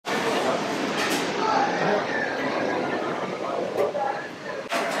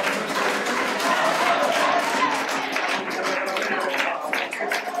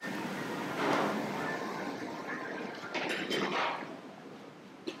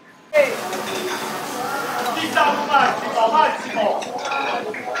Massimo!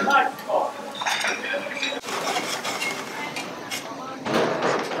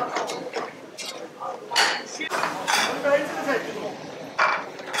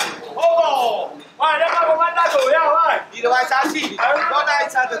 Oh! Vai, andiamo mandatore, vai! Gli dove hai sì, non hai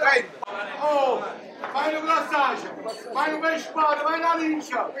stato 30. Oh! Vai un glassaggio, vai un per spada, vai una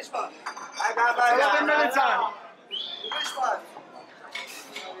lincia! Per spada! Vai a Menezzani! Per spada!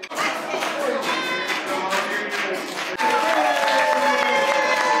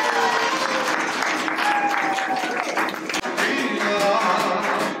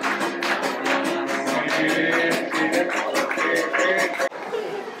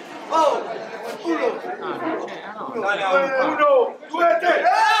 Oh! Uno, due, tre!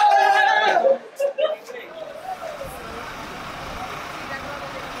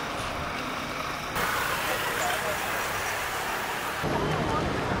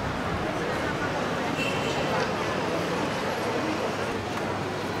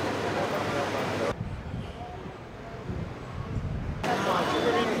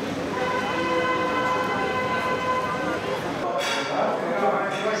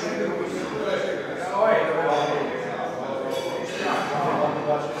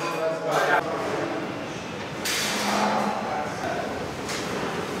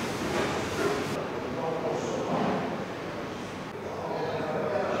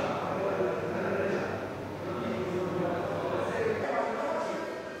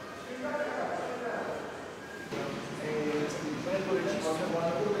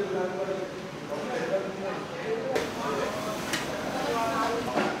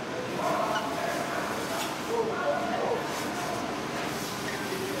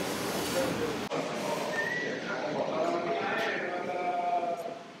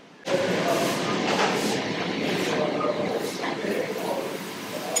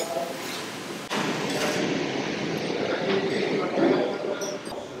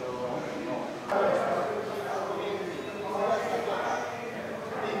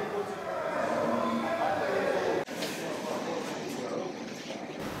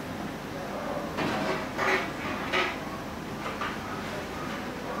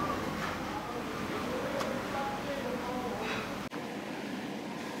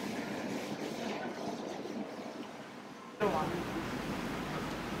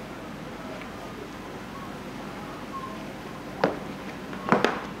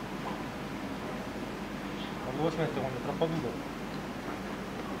 Lo smetto quando è troppo duro.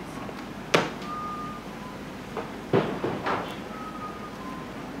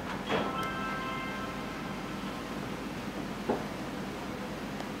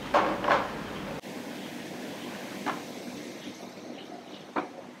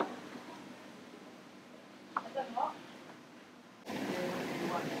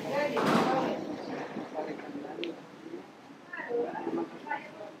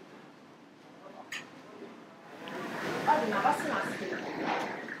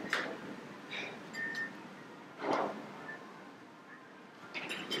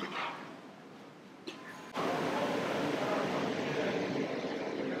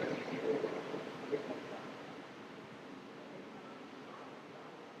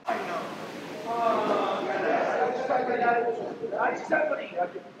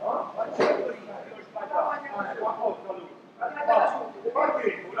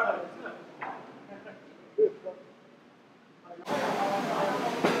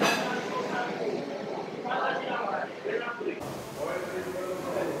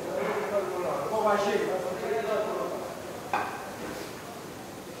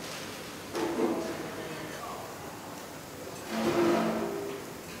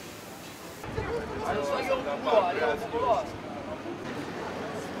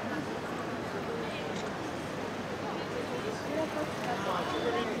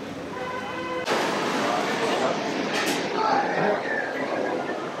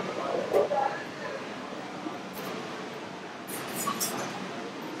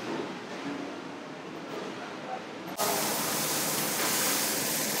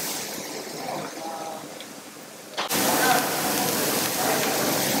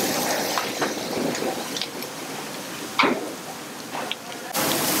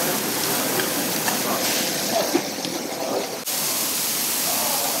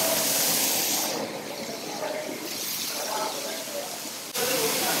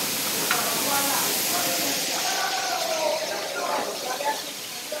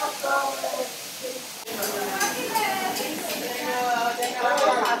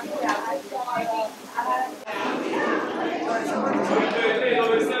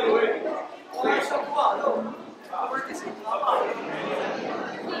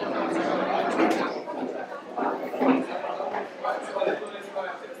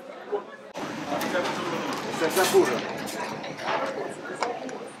 burro.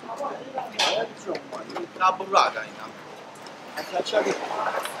 La burrata in è cacciati.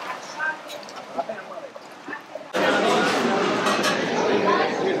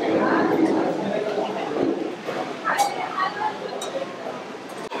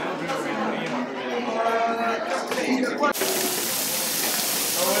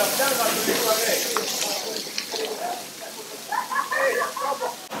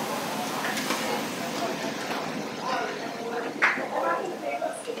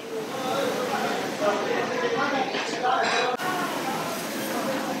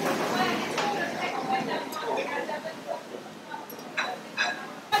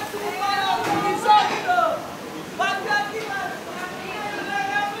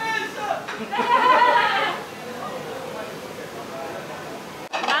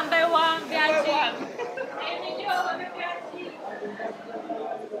 Number one, Piazza.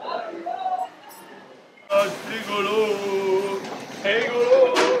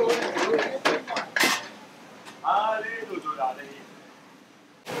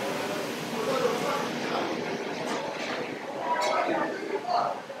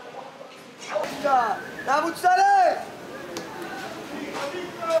 La puzzale!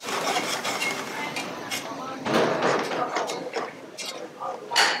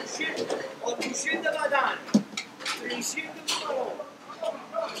 Ho 200 patane, 300 marò.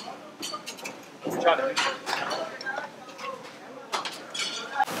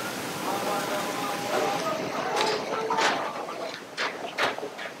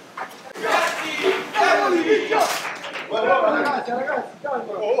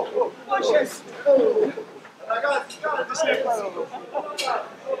 Ragazzi, calma!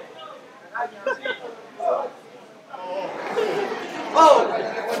 Ragazzi, calma! Oh!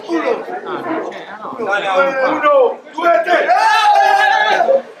 Uno, due, tre!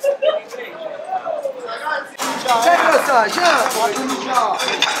 Ciao!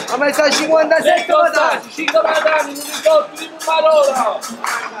 Ha messo a 57 patati! 5 patati, non mi tocchi in parola!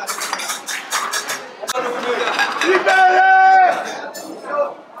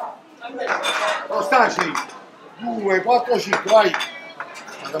 Ostaci! 2, 4, 5, vai!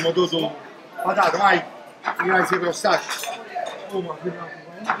 Abbiamo tutto patata, vai! Prima si ostaci! Oh, ma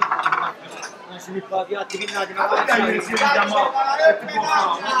non si mi fa piatti pinnati, ma dai, si vediamo!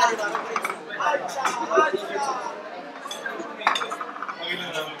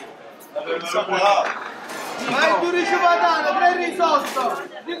 Vai, 12 patate, 3 risotto,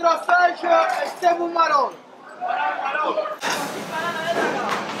 di crostaceo e stemo un marone.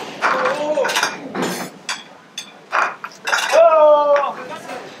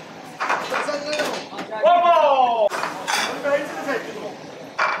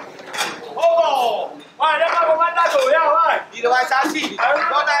 Vai, andiamo comandatore, vai! Dito vai Sassini,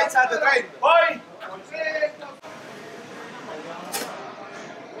 non hai alzato 30. Poi?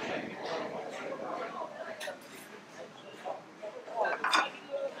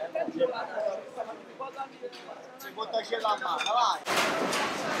 Si butta c'è la mano, vai!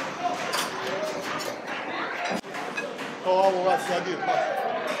 Oh, grazie a Dio, basta!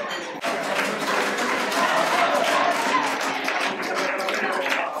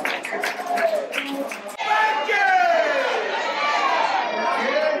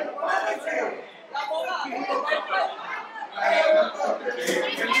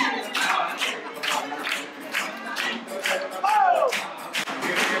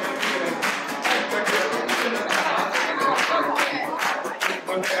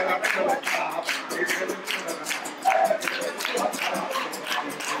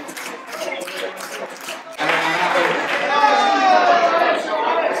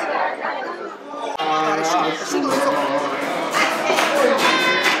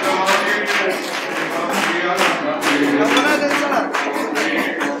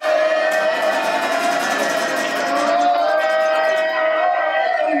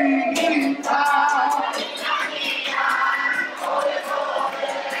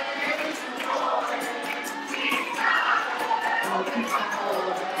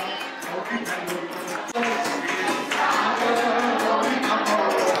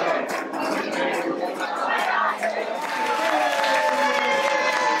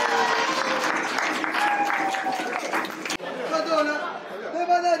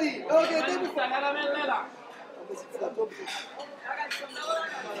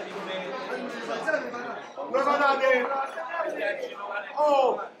 Due patate!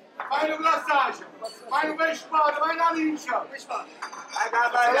 Oh! Fai un glassaggio! Fai un pesce spada! Fai una lincia! Vai,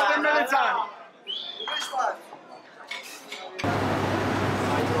 mezzani! Pesce spada!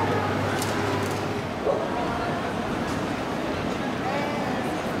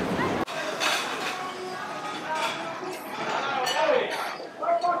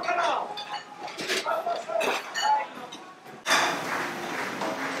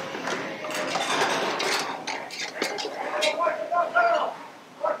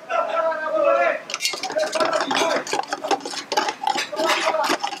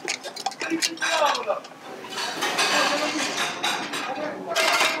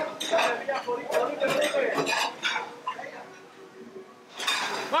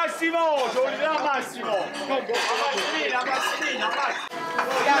 No, ci vuole al massimo! A Massimina!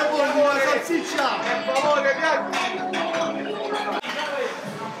 La salsiccia! Per favore, piatti!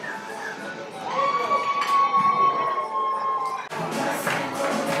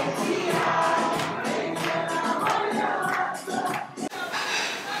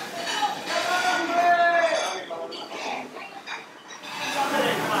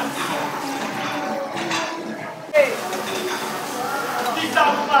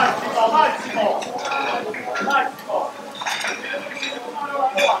 Massimo!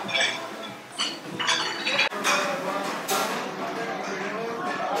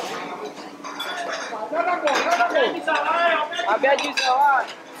 Abbiamo chiuso,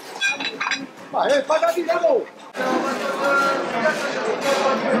 vai! Patati da voi!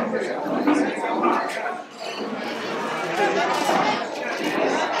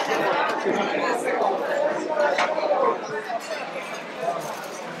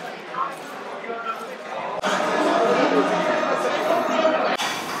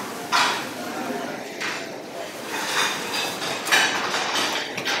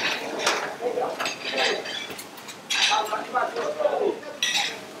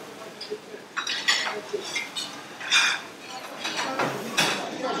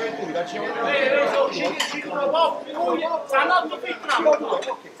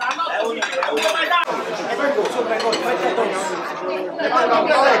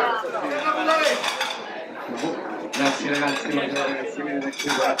 Grazie ragazzi, grazie.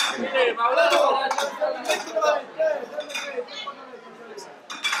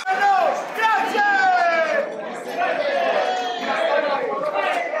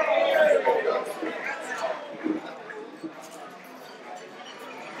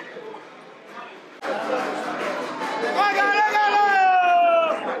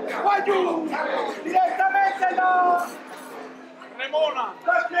 Direttamente da Cremona!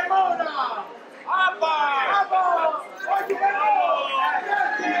 Da Cremona! Abba! Oggi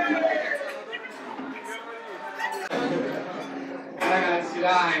Ragazzi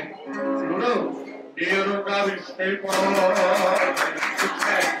dai, sicuro? Io non capisco il cuore,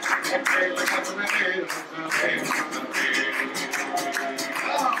 è quello che non è vero,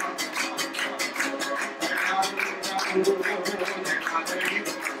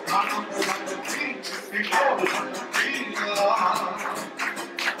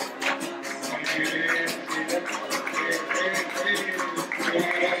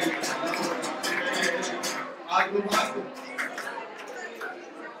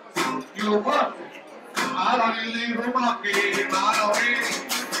 io fatto alla nelle Roma che male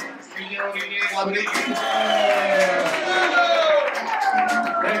signori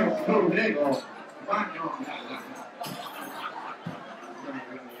prego bagno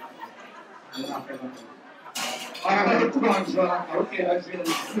ora tu mangia ok la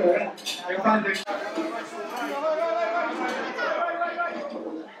gente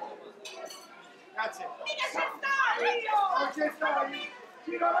grazie. Non c'è stato!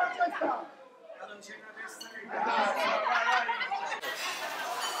 Giro non c'è stato! Non c'è una testa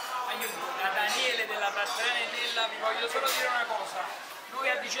Da Daniele della Trattoria da Nennella vi voglio solo dire una cosa. Noi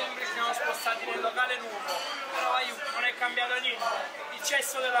a dicembre ci siamo spostati nel locale nuovo, però non è cambiato niente. Il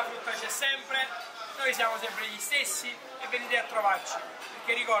cesso della frutta c'è sempre, noi siamo sempre gli stessi e venite a trovarci.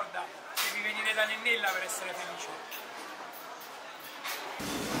 Perché ricorda, devi venire da Nennella per essere felice.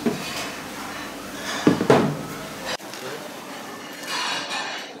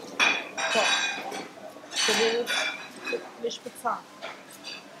 Le spezzate.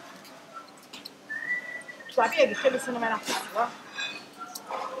 Tu sapevi che quelle sono meno attive?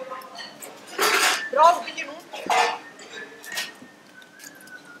 Però vedi non.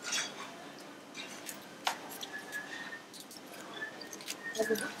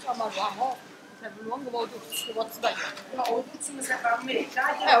 Perché tu ci ammazziamo, serve un lungo po' di tutto, posso sbagliare. No, tutto mi serve a me,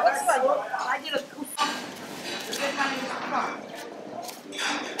 dai. Posso sbagliare? Dai, lo scusa.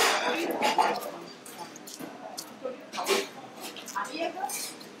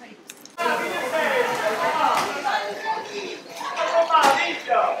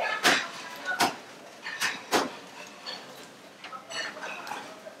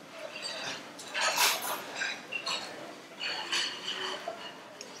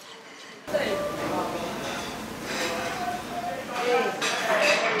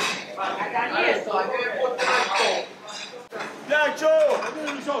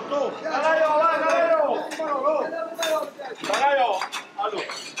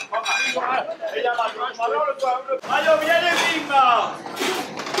 Mario, vieni prima!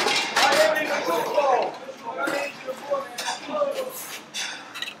 Vieni prima, tutto!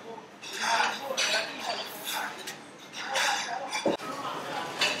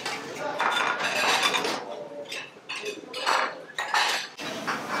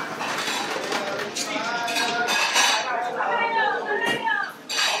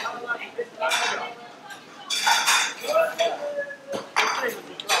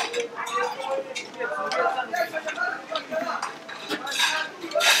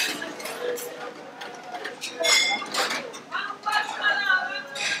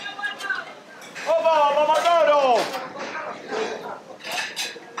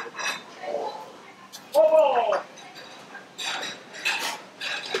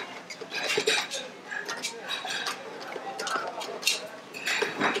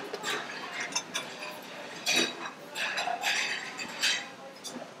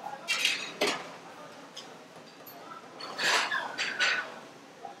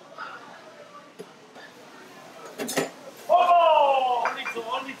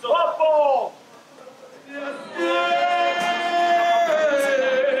 Bravo!